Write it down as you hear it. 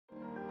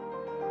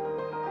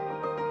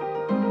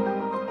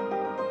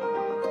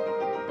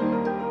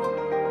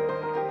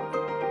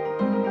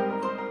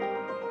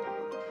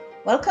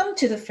Welcome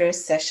to the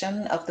first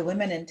session of the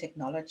Women in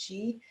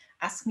Technology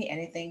Ask Me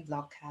Anything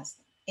vlogcast.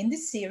 In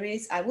this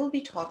series, I will be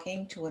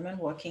talking to women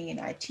working in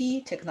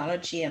IT,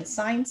 technology, and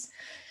science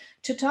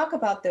to talk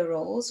about their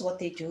roles, what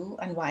they do,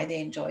 and why they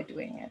enjoy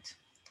doing it.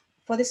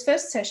 For this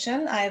first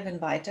session, I have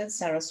invited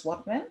Sarah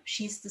Swatman.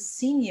 She's the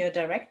Senior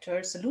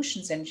Director,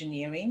 Solutions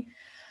Engineering,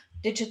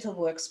 Digital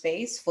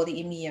Workspace for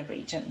the EMEA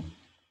region.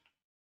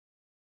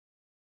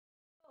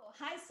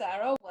 Hi,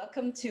 Sarah.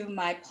 Welcome to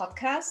my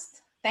podcast.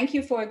 Thank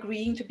you for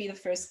agreeing to be the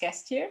first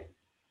guest here.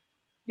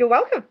 You're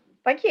welcome.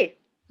 Thank you.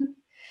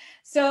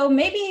 So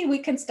maybe we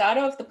can start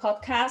off the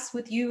podcast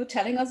with you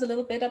telling us a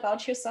little bit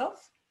about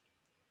yourself.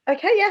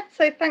 Okay, yeah.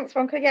 So thanks,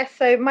 Ronka. Yes,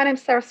 so my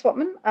name's Sarah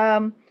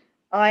Swatman.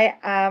 I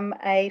am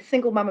a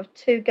single mum of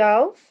two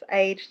girls,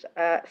 aged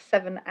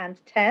 7 and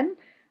 10.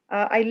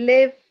 I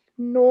live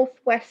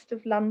northwest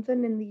of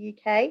London in the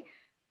UK,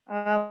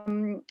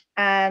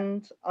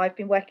 and I've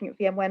been working at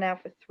VMware now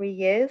for 3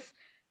 years,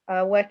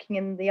 working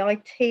in the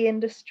IT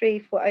industry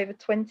for over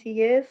 20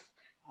 years.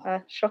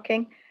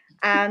 Shocking.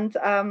 And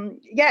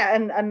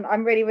and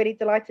I'm really, really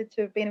delighted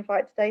to have been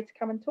invited today to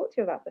come and talk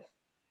to you about this.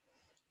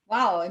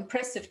 Wow,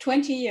 impressive,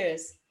 20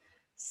 years.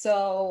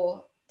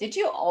 So did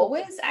you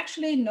always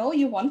actually know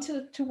you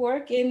wanted to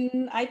work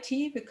in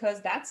IT?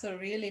 Because that's a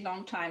really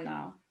long time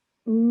now.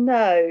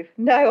 No,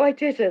 I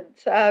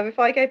didn't. If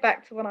I go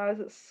back to when I was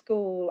at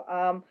school,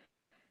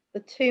 the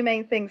two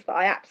main things that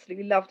I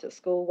absolutely loved at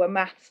school were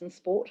maths and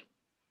sport.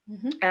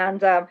 Mm-hmm.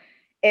 And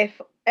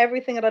if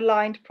everything had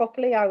aligned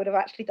properly, I would have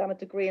actually done a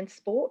degree in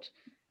sport,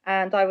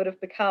 and I would have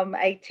become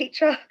a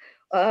teacher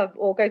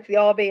or go to the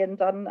RB and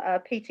done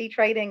PT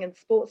training and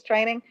sports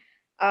training.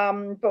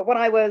 But when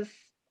I was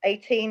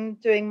 18,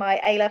 doing my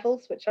A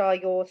levels, which are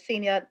your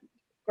senior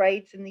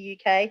grades in the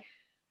UK,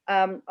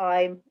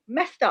 I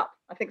messed up,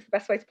 I think is the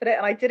best way to put it,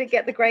 and I didn't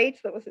get the grades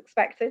that was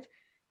expected.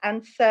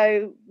 And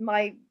so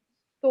my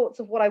thoughts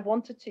of what I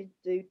wanted to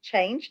do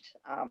changed,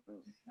 and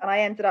I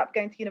ended up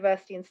going to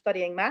university and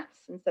studying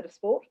maths instead of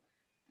sport.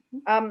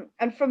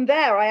 And from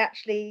there, I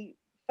actually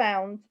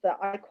found that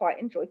I quite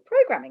enjoyed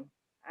programming,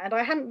 and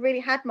I hadn't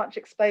really had much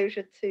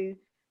exposure to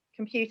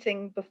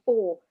computing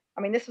before.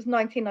 I mean, this was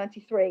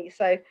 1993,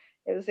 so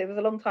it was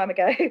a long time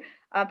ago,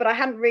 but I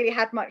hadn't really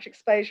had much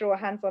exposure or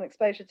hands-on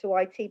exposure to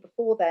IT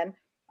before then.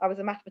 I was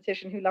a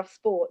mathematician who loved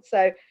sport,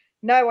 so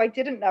no, I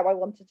didn't know I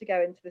wanted to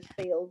go into this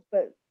field,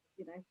 but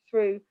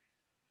through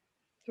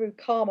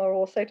karma,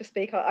 or so to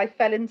speak, I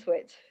fell into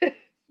it.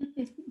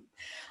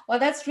 Well,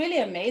 that's really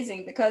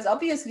amazing because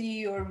obviously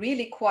you're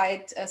really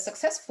quite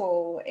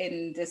successful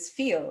in this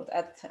field.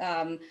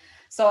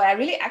 So I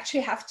really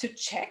actually have to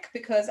check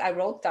because I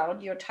wrote down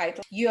your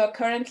title. You are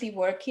currently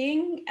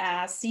working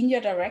as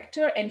Senior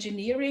Director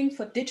Engineering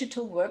for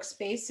Digital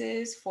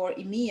Workspaces for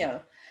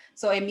EMEA.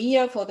 So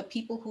EMEA, for the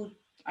people who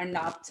are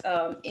not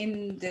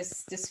in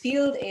this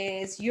field,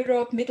 is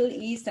Europe, Middle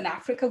East, and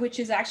Africa, which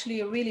is actually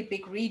a really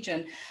big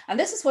region. And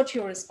this is what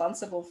you're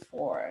responsible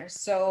for.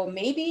 So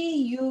maybe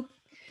you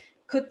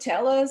could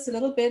tell us a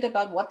little bit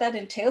about what that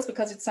entails,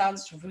 because it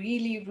sounds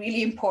really,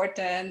 really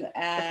important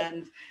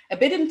and a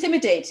bit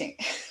intimidating.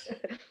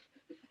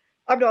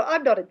 I'm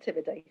not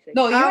intimidating.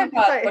 No, you're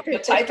not, but the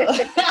title.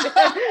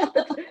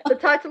 The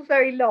title's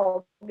very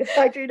long.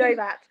 I do know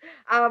that.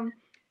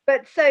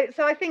 But so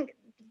I think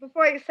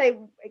before I say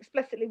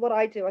explicitly what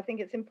I do, I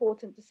think it's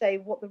important to say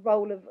what the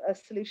role of a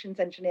solutions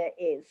engineer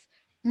is.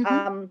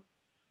 Mm-hmm.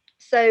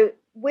 So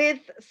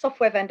with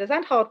software vendors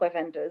and hardware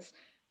vendors,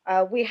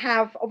 we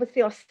have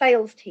obviously our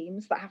sales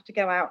teams that have to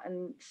go out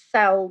and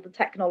sell the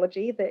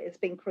technology that is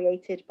being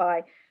created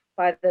by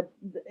the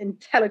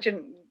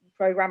intelligent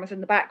programmers in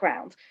the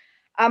background.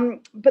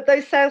 But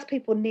those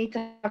salespeople need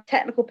to have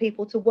technical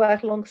people to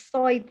work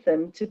alongside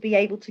them to be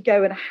able to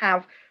go and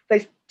have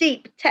those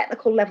deep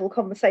technical level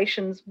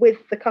conversations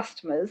with the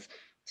customers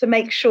to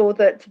make sure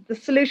that the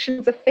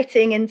solutions are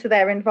fitting into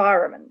their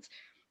environment.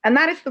 And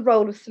that is the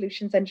role of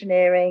solutions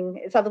engineering.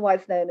 It's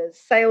otherwise known as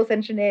sales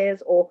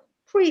engineers, or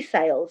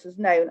pre-sales is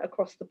known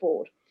across the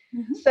board.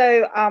 Mm-hmm.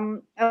 So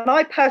and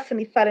I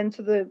personally fell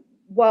into the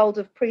world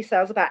of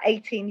pre-sales about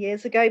 18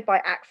 years ago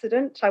by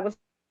accident. I was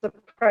a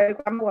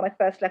programmer when I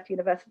first left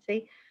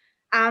university,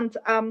 and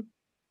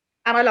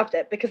I loved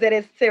it because it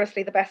is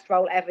seriously the best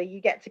role ever.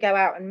 You get to go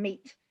out and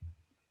meet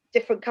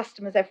different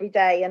customers every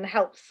day and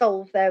help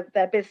solve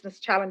their business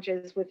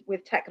challenges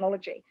with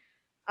technology.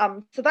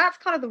 So that's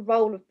kind of the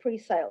role of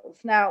pre-sales.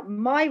 Now,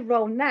 my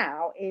role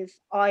now is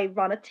I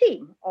run a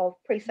team of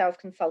pre-sales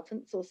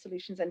consultants or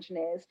solutions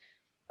engineers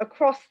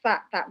across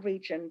that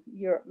region,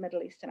 Europe,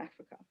 Middle East, and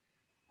Africa.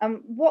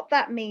 What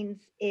that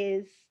means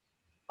is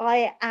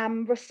I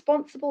am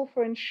responsible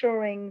for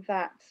ensuring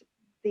that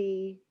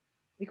we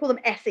call them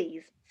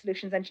SEs,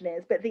 solutions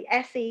engineers, but the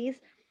SEs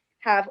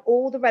have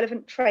all the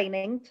relevant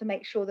training to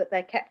make sure that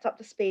they're kept up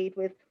to speed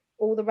with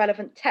all the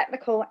relevant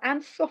technical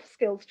and soft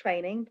skills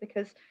training,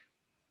 because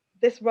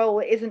this role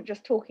isn't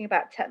just talking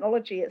about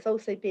technology, it's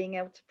also being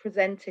able to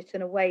present it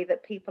in a way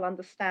that people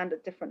understand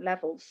at different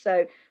levels.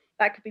 So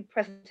that could be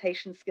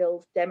presentation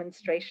skills,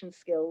 demonstration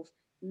skills,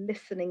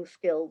 listening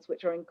skills,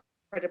 which are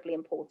incredibly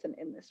important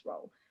in this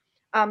role.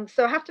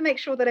 So I have to make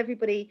sure that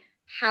everybody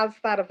has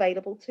that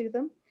available to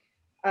them.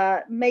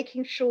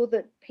 Making sure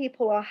that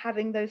people are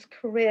having those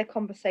career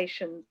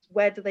conversations.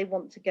 Where do they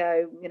want to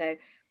go? You know,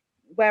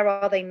 where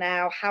are they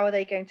now? How are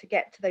they going to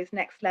get to those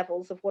next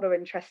levels of what are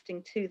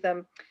interesting to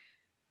them?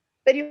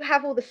 Then you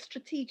have all the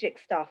strategic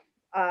stuff.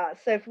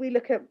 So if we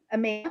look at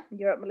EMEA,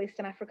 Europe, Middle East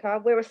and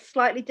Africa, we're a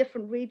slightly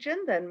different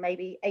region than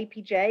maybe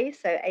APJ,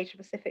 so Asia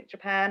Pacific,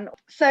 Japan.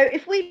 So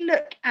if we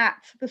look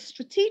at the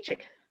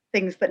strategic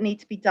things that need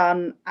to be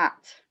done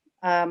at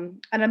an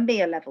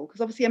EMEA level,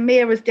 because obviously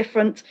EMEA is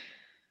different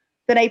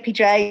than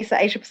APJ, so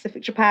Asia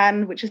Pacific,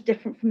 Japan, which is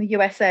different from the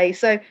USA.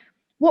 So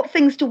what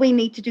things do we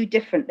need to do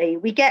differently?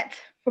 We get,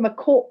 from a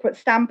corporate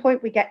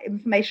standpoint, we get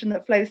information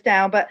that flows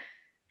down, but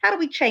how do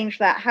we change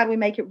that? How do we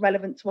make it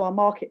relevant to our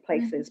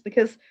marketplaces?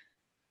 Because,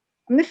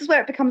 and this is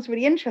where it becomes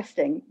really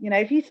interesting. You know,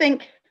 if you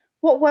think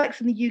what works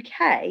in the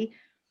UK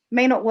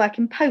may not work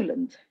in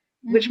Poland,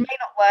 which may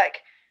not work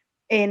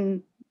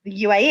in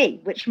the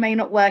UAE, which may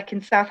not work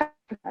in South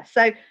Africa.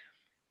 So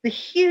the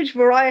huge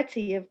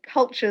variety of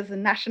cultures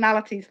and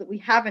nationalities that we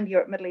have in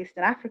Europe, Middle East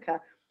and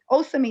Africa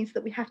also means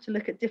that we have to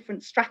look at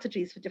different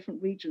strategies for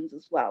different regions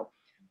as well.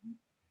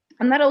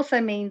 And that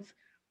also means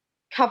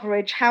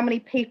coverage. How many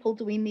people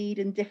do we need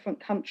in different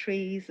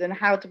countries, and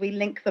how do we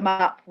link them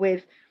up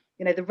with,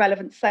 you know, the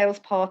relevant sales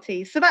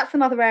parties? So that's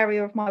another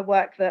area of my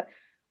work that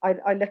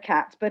I look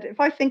at. But if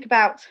I think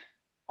about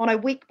on a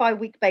week by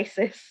week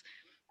basis,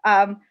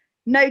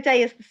 no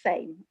day is the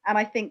same. And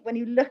I think when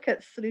you look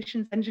at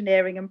solutions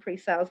engineering and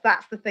pre-sales,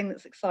 that's the thing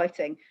that's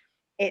exciting.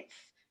 It's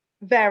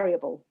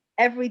variable.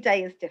 Every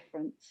day is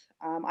different.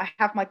 I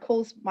have my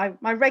calls,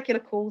 my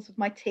regular calls with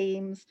my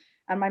teams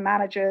and my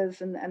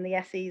managers and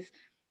the SEs,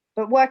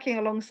 but working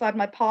alongside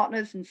my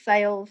partners in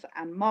sales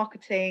and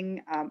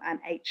marketing and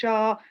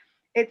HR,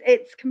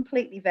 it's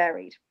completely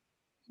varied.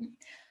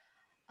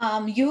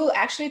 You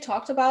actually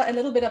talked about a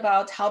little bit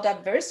about how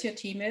diverse your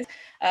team is.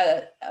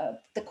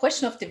 The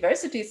question of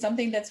diversity is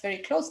something that's very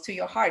close to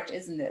your heart,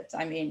 isn't it?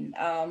 I mean,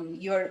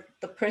 you're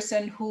the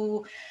person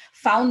who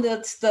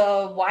founded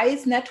the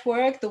WISE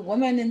network, the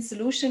Women in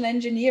Solution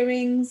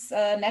Engineering's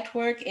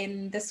network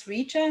in this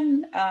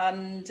region.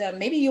 And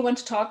maybe you want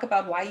to talk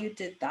about why you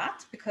did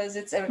that, because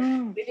it's a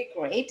really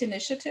great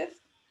initiative.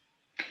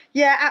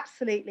 Yeah,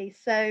 absolutely.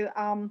 So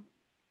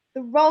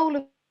the role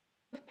of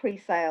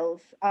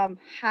pre-sales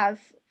has,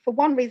 for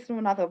one reason or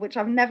another, which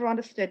I've never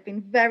understood,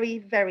 been very,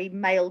 very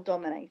male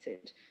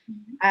dominated.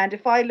 And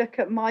if I look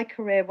at my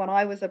career when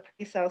I was a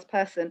pre-sales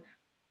person,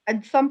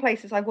 and some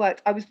places I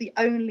worked, I was the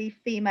only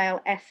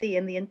female SE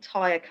in the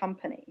entire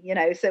company, you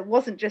know, so it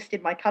wasn't just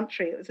in my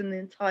country, it was in the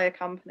entire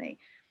company.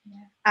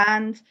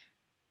 And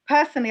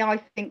personally, I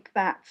think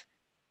that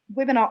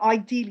women are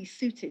ideally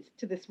suited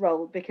to this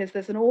role because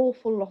there's an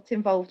awful lot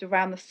involved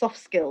around the soft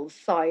skills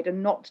side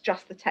and not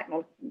just the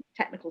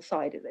technical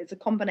side. It's a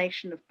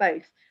combination of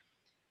both.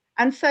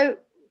 And so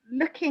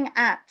looking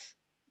at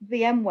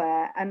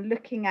VMware and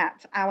looking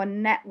at our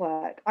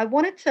network, I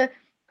wanted to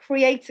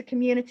create a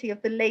community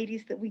of the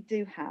ladies that we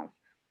do have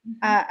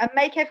and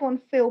make everyone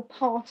feel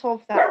part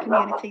of that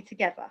community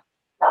together.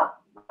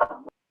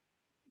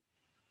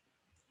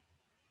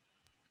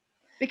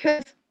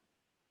 Because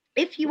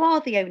if you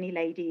are the only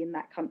lady in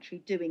that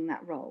country doing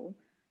that role,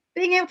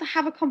 being able to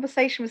have a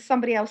conversation with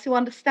somebody else who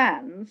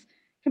understands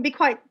can be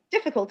quite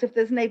difficult if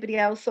there's nobody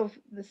else of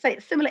the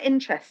same similar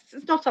interests.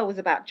 It's not always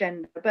about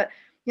gender, but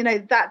you know,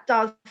 that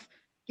does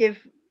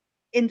give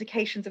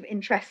indications of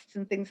interests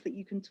and things that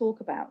you can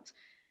talk about.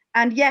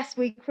 And yes,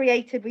 we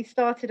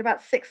started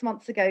about 6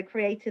 months ago,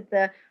 created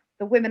the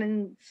Women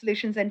in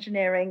Solutions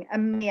Engineering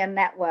EMEA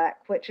network,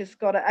 which has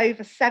got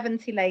over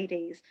 70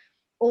 ladies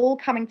all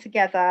coming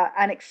together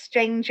and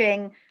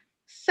exchanging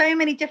so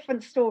many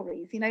different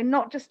stories, you know,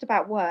 not just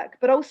about work,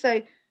 but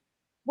also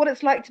what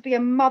it's like to be a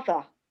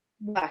mother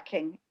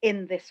working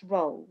in this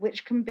role,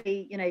 which can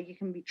be, you know, you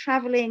can be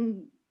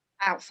traveling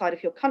outside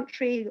of your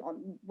country,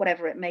 on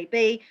whatever it may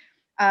be,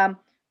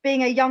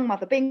 being a young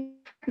mother, being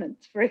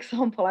pregnant, for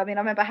example. I mean,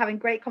 I remember having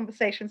great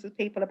conversations with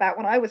people about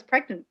when I was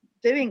pregnant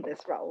doing this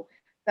role.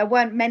 There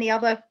weren't many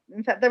other,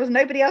 in fact, there was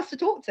nobody else to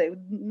talk to.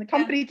 The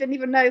company didn't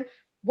even know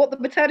what the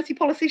maternity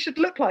policy should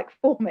look like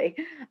for me.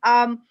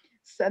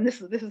 So, and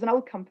this is an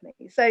old company.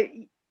 So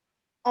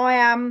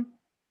I'm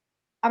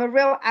a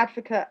real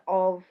advocate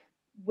of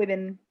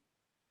women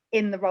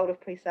in the role of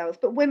pre-sales,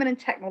 but women in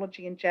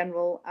technology in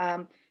general,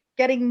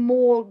 getting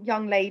more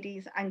young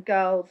ladies and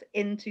girls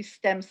into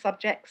STEM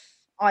subjects.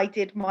 I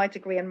did my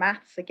degree in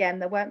maths. Again,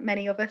 there weren't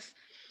many of us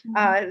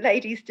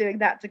ladies doing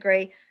that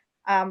degree.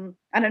 And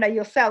I know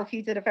yourself,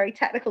 you did a very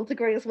technical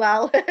degree as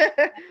well.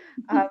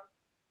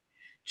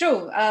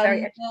 True.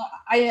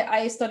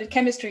 I studied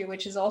chemistry,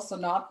 which is also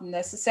not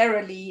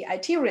necessarily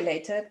IT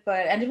related,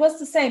 and it was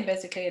the same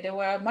basically. There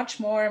were much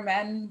more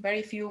men,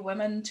 very few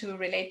women to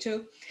relate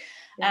to.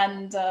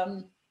 And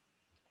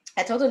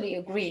I totally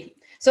agree.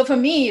 So for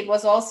me, it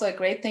was also a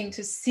great thing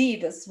to see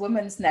this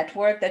women's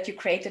network that you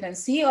created and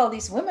see all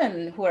these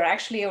women who are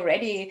actually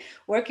already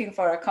working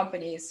for a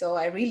company. So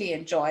I really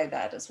enjoy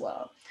that as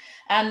well.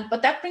 And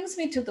but that brings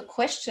me to the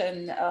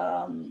question,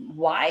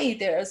 why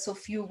there are so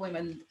few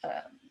women.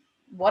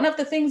 One of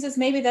the things is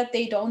maybe that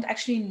they don't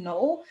actually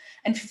know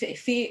and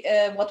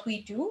what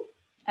we do.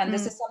 And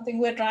this is something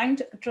we're trying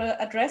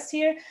to address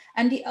here.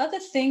 And the other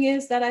thing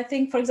is that I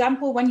think, for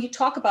example, when you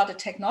talk about a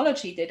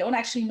technology, they don't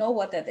actually know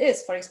what that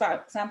is. For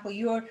example,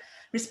 you're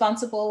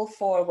responsible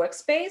for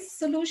workspace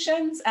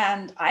solutions.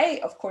 And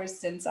I, of course,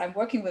 since I'm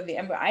working with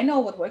VMware, I know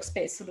what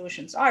workspace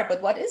solutions are.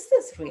 But what is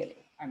this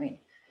really? I mean,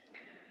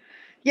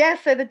 yeah,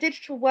 so the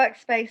digital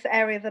workspace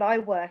area that I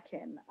work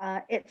in,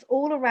 it's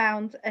all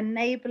around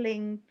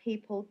enabling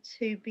people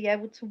to be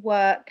able to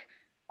work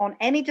on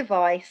any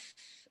device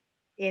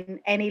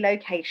in any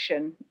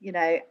location,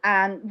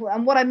 and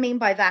what I mean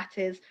by that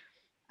is,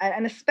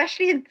 and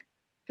especially in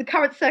the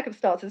current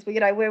circumstances,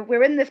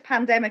 we're in this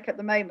pandemic at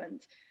the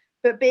moment,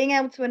 but being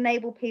able to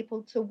enable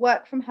people to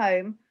work from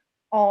home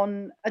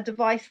on a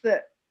device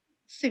that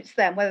suits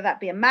them, whether that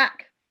be a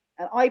Mac,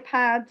 an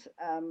iPad,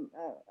 a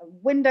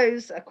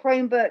Windows, a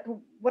Chromebook,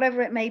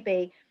 whatever it may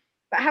be,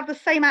 but have the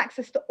same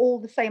access to all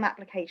the same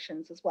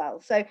applications as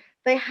well. So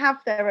they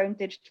have their own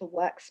digital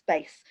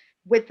workspace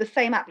with the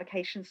same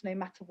applications no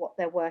matter what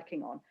they're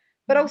working on,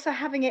 but also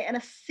having it in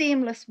a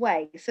seamless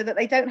way so that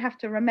they don't have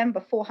to remember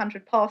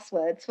 400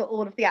 passwords for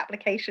all of the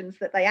applications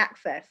that they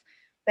access.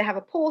 They have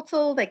a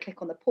portal, they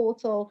click on the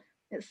portal,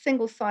 it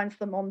single signs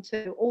them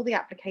onto all the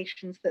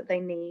applications that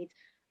they need.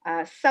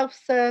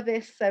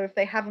 Self-service, so if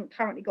they haven't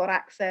currently got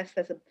access,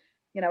 there's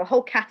a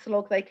whole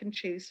catalog they can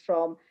choose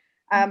from.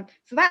 So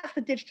that's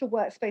the digital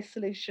workspace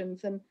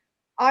solutions, and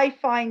I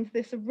find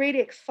this a really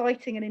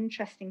exciting and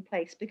interesting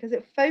place because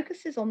it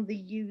focuses on the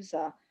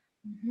user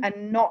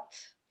and not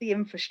the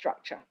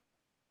infrastructure.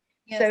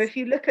 So yes. if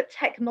you look at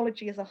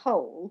technology as a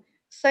whole,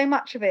 so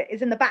much of it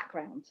is in the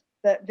background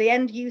that the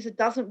end user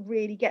doesn't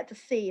really get to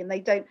see, and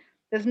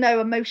there's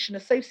no emotion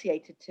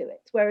associated to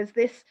it. Whereas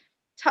this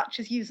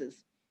touches users,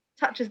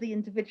 touches the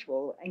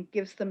individual, and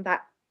gives them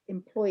that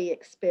employee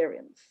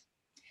experience.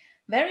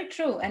 Very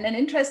true. And an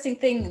interesting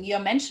thing you're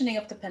mentioning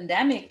of the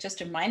pandemic just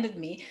reminded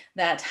me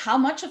that how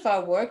much of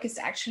our work is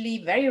actually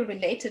very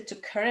related to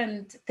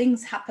current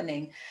things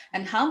happening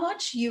and how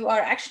much you are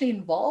actually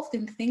involved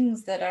in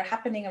things that are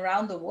happening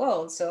around the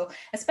world. So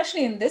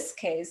especially in this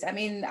case, I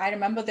mean, I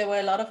remember there were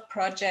a lot of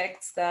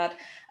projects that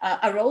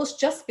arose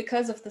just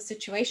because of the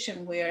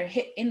situation we're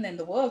in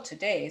the world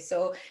today.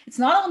 So it's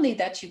not only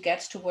that you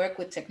get to work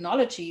with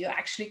technology, you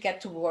actually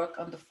get to work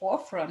on the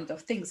forefront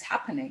of things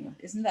happening.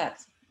 Isn't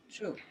that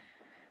true?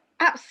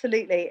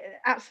 Absolutely,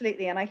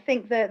 absolutely. And I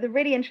think the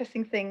really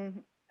interesting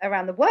thing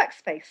around the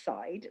workspace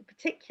side,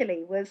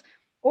 particularly, was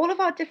all of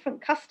our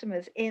different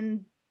customers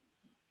in,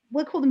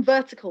 we'll call them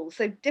verticals,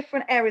 so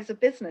different areas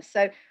of business.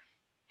 So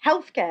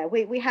healthcare,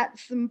 we had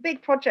some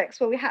big projects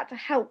where we had to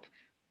help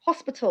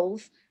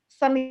hospitals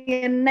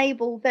suddenly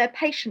enable their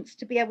patients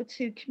to be able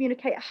to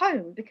communicate at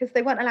home because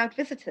they weren't allowed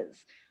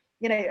visitors,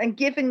 and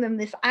giving them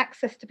this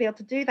access to be able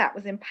to do that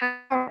was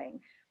empowering.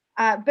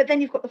 But then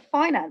you've got the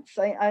finance.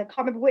 I can't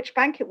remember which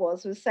bank it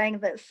was saying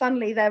that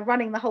suddenly they're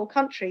running the whole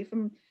country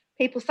from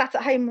people sat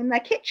at home in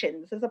their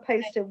kitchens as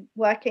opposed to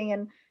working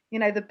in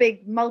the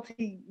big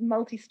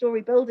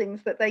multi-story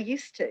buildings that they're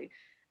used to.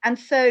 And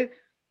so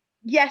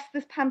yes,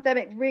 this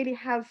pandemic really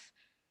has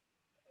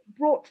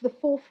brought to the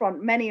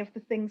forefront many of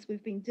the things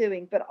we've been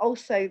doing, but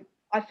also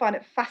I find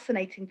it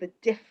fascinating the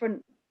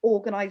different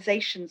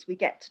organizations we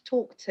get to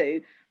talk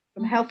to,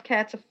 from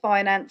healthcare to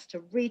finance to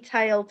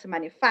retail to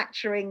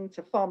manufacturing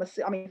to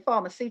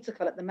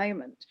pharmaceutical at the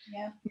moment.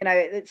 Yeah.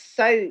 It's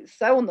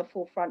so on the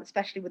forefront,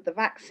 especially with the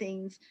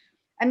vaccines.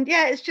 And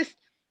yeah, it's just,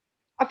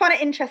 I find it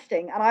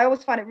interesting, and I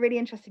always find it really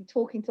interesting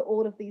talking to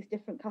all of these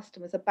different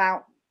customers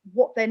about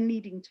what they're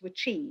needing to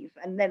achieve,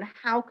 and then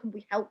how can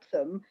we help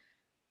them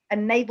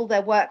enable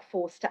their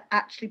workforce to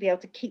actually be able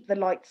to keep the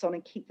lights on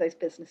and keep those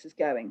businesses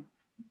going.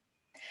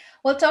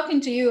 Well, talking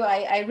to you,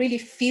 I really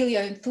feel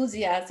your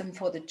enthusiasm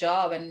for the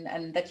job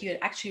and that you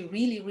actually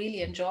really,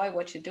 really enjoy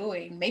what you're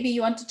doing. Maybe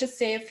you want to just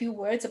say a few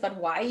words about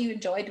why you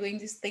enjoy doing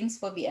these things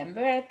for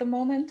VMware at the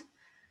moment?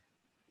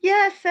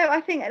 Yeah, so I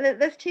think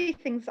there's two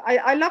things.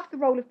 I love the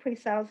role of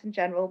pre-sales in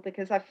general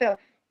because I feel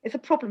it's a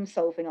problem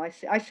solving. I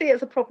see it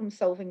as a problem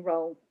solving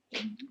role.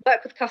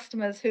 Work with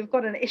customers who've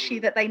got an issue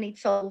that they need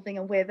solving,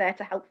 and we're there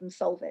to help them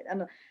solve it.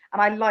 And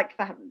I like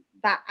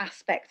that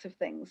aspect of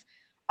things.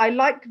 I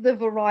like the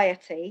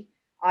variety.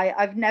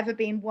 I've never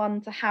been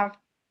one to have,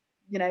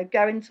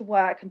 go into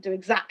work and do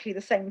exactly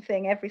the same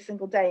thing every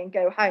single day and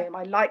go home.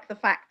 I like the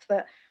fact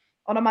that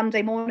on a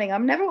Monday morning,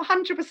 I'm never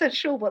 100%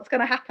 sure what's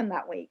going to happen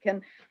that week.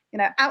 And,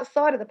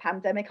 outside of the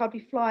pandemic, I'd be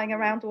flying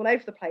around all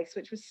over the place,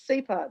 which was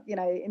super,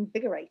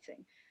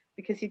 invigorating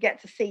because you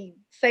get to see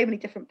so many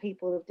different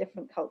people of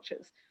different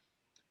cultures.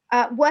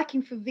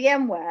 Working for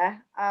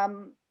VMware, I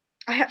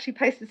actually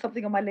posted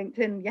something on my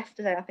LinkedIn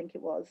yesterday, I think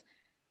it was.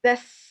 They're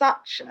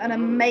such an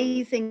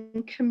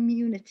amazing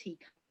community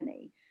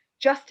company.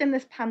 just in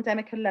this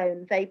pandemic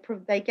alone, they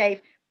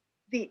gave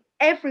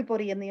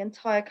everybody in the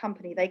entire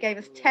company, they gave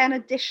us 10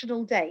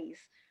 additional days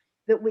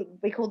that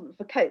we called them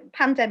for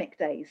pandemic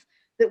days,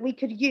 that we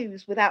could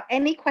use without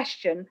any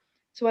question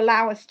to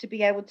allow us to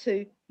be able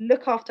to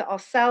look after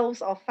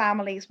ourselves, our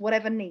families,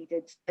 whatever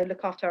needed. So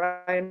look after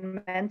our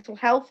own mental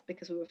health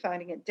because we were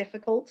finding it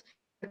difficult.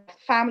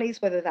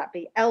 Families, whether that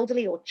be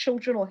elderly or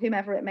children or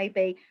whomever it may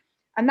be.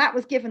 And that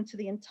was given to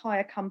the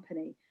entire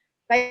company.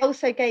 They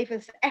also gave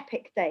us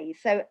epic days.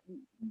 So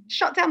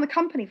shut down the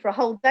company for a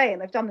whole day,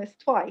 and they've done this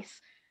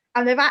twice.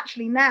 And they've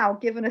actually now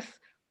given us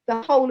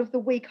the whole of the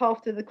week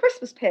after the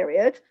Christmas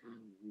period,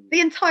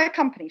 the entire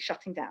company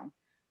shutting down,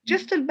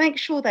 just to make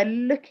sure they're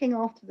looking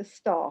after the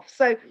staff.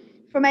 So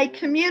from a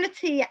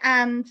community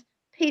and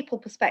people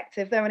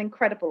perspective, they're an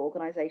incredible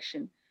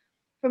organization.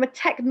 From a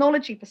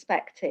technology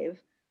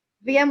perspective,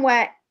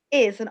 VMware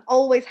is and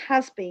always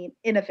has been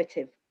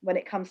innovative when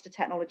it comes to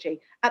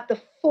technology, at the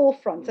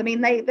forefront. I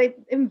mean, they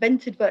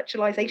invented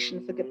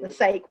virtualization, for goodness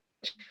sake,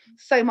 which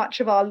so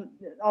much of our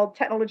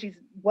technologies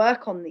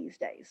work on these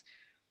days.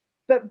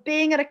 But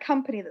being at a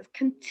company that's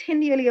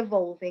continually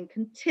evolving,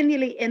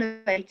 continually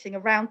innovating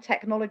around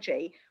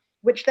technology,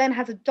 which then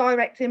has a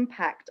direct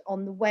impact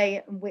on the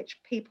way in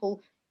which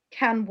people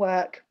can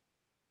work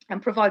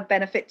and provide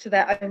benefit to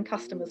their own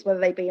customers, whether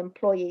they be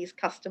employees,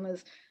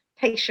 customers,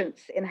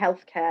 patients in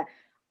healthcare.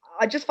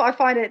 I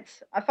find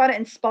it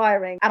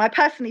inspiring. And I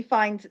personally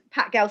find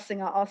Pat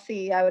Gelsinger, our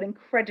CEO, an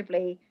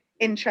incredibly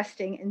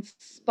interesting,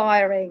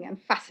 inspiring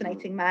and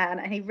fascinating man.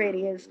 And he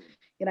really is,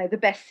 the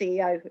best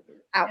CEO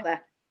out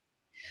there.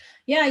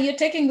 Yeah, you're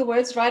taking the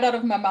words right out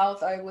of my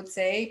mouth, I would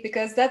say,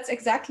 because that's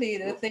exactly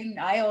the thing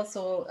I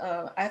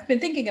also, I've been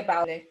thinking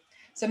about it.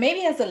 So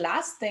maybe as the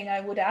last thing, I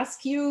would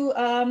ask you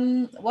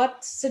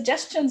what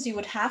suggestions you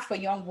would have for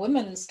young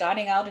women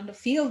starting out in the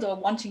field or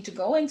wanting to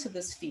go into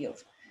this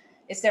field.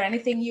 Is there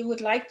anything you would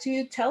like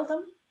to tell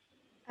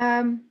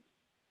them?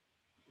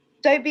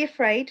 Don't be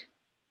afraid.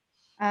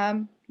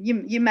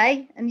 You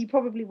may, and you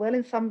probably will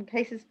in some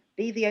cases,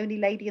 be the only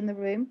lady in the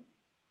room.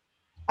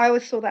 I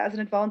always saw that as an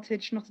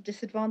advantage, not a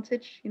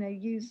disadvantage.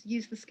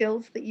 Use the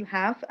skills that you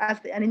have as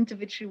an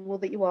individual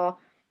that you are.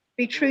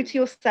 Be true to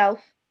yourself.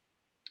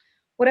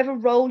 Whatever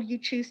role you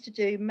choose to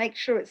do, make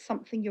sure it's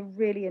something you're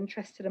really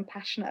interested and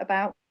passionate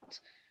about.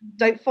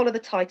 Don't follow the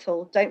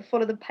title. Don't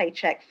follow the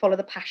paycheck. Follow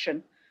the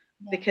passion,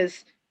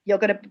 because you're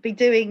going to be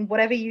doing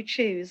whatever you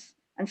choose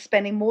and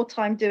spending more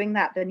time doing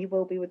that than you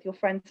will be with your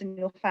friends and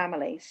your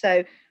family.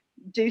 So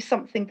do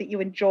something that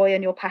you enjoy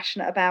and you're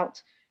passionate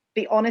about.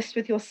 Be honest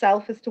with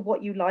yourself as to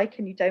what you like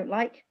and you don't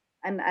like,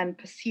 and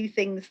pursue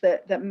things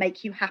that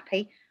make you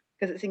happy,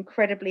 because it's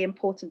incredibly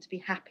important to be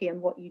happy in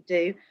what you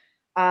do.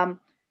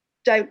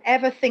 Don't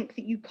ever think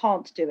that you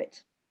can't do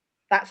it.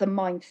 That's a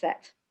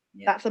mindset.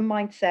 Yeah. That's a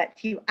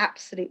mindset. You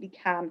absolutely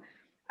can.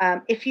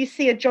 If you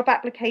see a job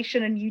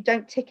application and you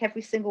don't tick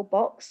every single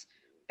box,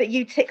 but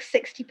you tick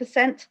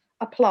 60%,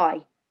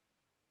 apply,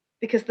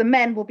 because the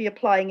men will be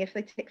applying if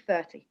they tick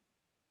 30.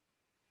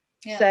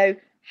 Yeah. So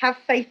have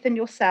faith in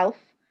yourself.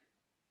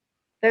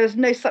 There is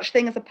no such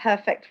thing as a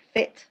perfect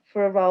fit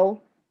for a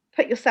role.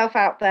 Put yourself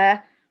out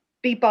there,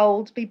 be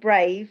bold, be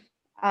brave.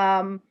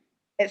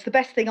 It's the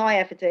best thing I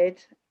ever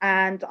did.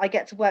 And I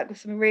get to work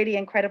with some really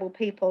incredible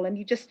people, and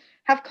you just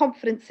have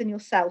confidence in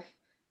yourself.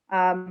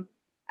 And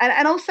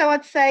also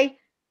I'd say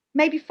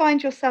maybe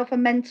find yourself a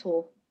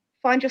mentor,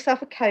 find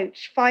yourself a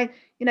coach, go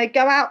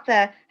out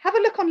there, have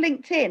a look on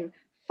LinkedIn,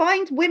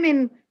 find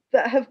women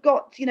that have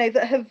got,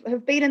 that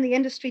have been in the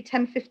industry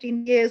 10,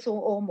 15 years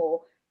or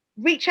more.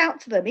 Reach out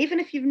to them,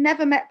 even if you've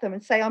never met them,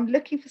 and say, I'm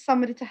looking for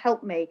somebody to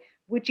help me.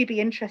 Would you be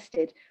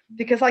interested?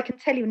 Because I can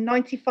tell you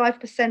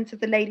 95% of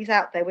the ladies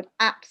out there would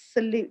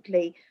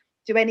absolutely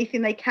do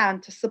anything they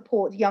can to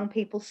support young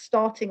people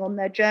starting on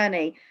their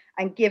journey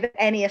and give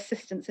any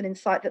assistance and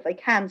insight that they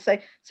can. So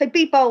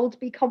be bold,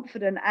 be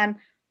confident,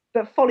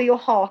 but follow your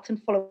heart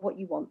and follow what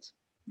you want.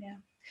 Yeah.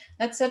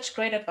 That's such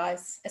great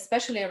advice,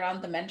 especially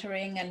around the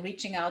mentoring and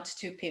reaching out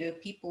to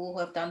people who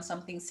have done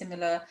something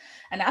similar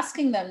and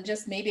asking them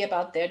just maybe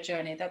about their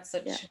journey. That's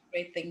such a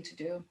great thing to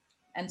do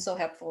and so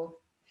helpful.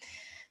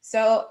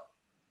 So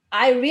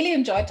I really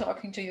enjoyed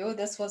talking to you.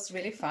 This was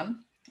really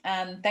fun.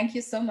 And thank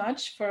you so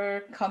much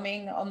for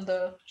coming on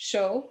the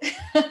show.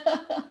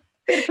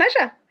 It's a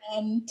pleasure.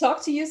 And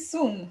talk to you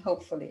soon,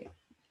 hopefully.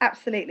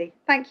 Absolutely.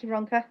 Thank you,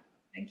 Ronka.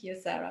 Thank you,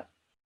 Sarah.